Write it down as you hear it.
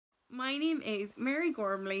My name is Mary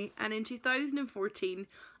Gormley, and in 2014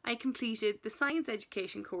 I completed the Science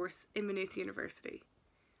Education course in Maynooth University.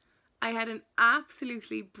 I had an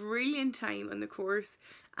absolutely brilliant time on the course,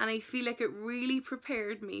 and I feel like it really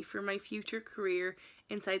prepared me for my future career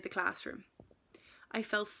inside the classroom. I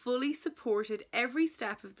felt fully supported every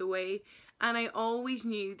step of the way, and I always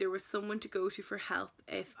knew there was someone to go to for help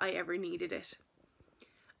if I ever needed it.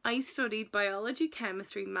 I studied biology,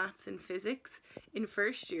 chemistry, maths and physics in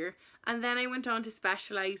first year, and then I went on to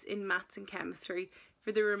specialise in maths and chemistry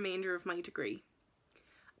for the remainder of my degree.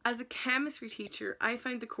 As a chemistry teacher, I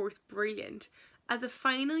found the course brilliant, as a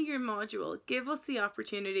final year module gave us the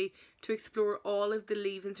opportunity to explore all of the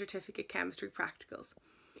Leaving Certificate chemistry practicals.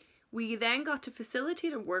 We then got to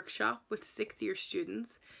facilitate a workshop with 6th year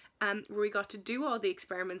students, where we got to do all the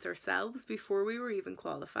experiments ourselves before we were even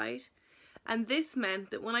qualified. And this meant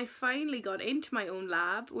that when I finally got into my own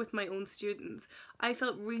lab with my own students, I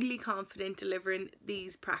felt really confident delivering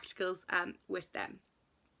these practicals with them.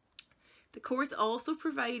 The course also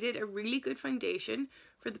provided a really good foundation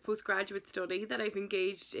for the postgraduate study that I've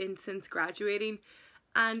engaged in since graduating,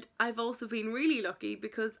 and I've also been really lucky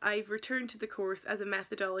because I've returned to the course as a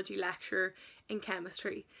methodology lecturer in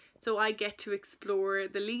chemistry, so I get to explore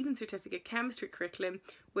the Leaving Certificate chemistry curriculum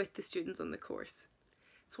with the students on the course.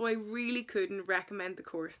 So I really couldn't recommend the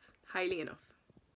course highly enough.